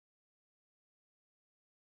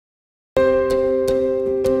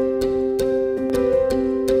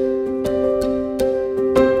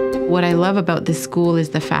What I love about this school is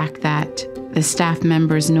the fact that the staff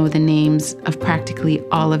members know the names of practically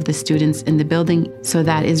all of the students in the building, so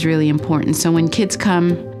that is really important. So when kids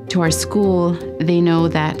come to our school, they know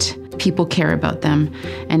that people care about them,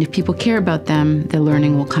 and if people care about them, the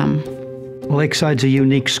learning will come. Lakeside's a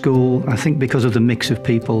unique school, I think, because of the mix of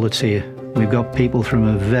people that's here. We've got people from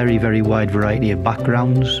a very, very wide variety of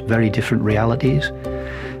backgrounds, very different realities,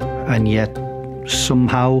 and yet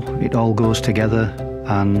somehow it all goes together,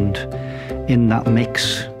 and in that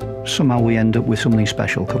mix, somehow we end up with something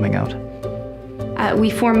special coming out. We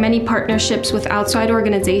form many partnerships with outside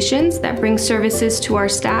organizations that bring services to our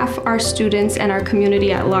staff, our students, and our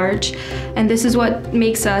community at large. And this is what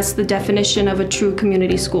makes us the definition of a true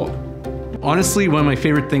community school. Honestly, one of my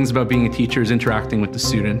favorite things about being a teacher is interacting with the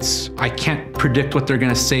students. I can't predict what they're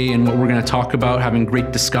going to say and what we're going to talk about, having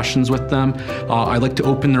great discussions with them. I like to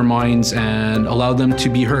open their minds and allow them to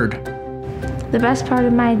be heard. The best part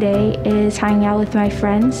of my day is hanging out with my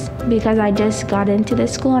friends because I just got into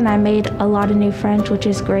this school and I made a lot of new friends, which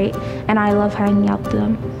is great, and I love hanging out with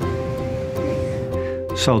them.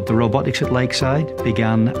 So the robotics at Lakeside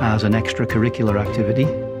began as an extracurricular activity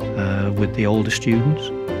with the older students.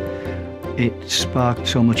 It sparked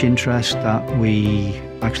so much interest that we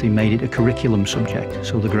actually made it a curriculum subject,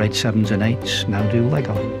 so the grade 7s and 8s now do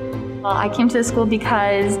Lego. Well, I came to the school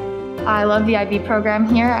because I love the IB program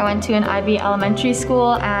here. I went to an IB elementary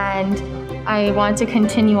school and I wanted to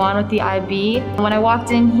continue on with the IB. When I walked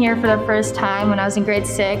in here for the first time when I was in grade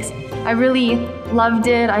 6, I really loved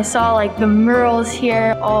it. I saw like the murals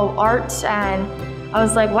here, all art, and I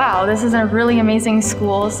was like, wow, this is a really amazing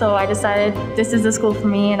school. So I decided this is the school for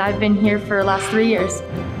me, and I've been here for the last 3 years.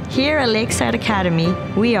 Here at Lakeside Academy,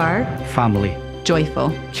 we are family,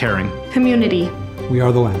 Joyful, Caring, Community, we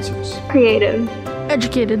are the Lancers, creative,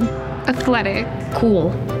 educated, athletic,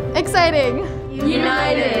 Cool, exciting,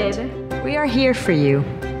 united. we are here for you.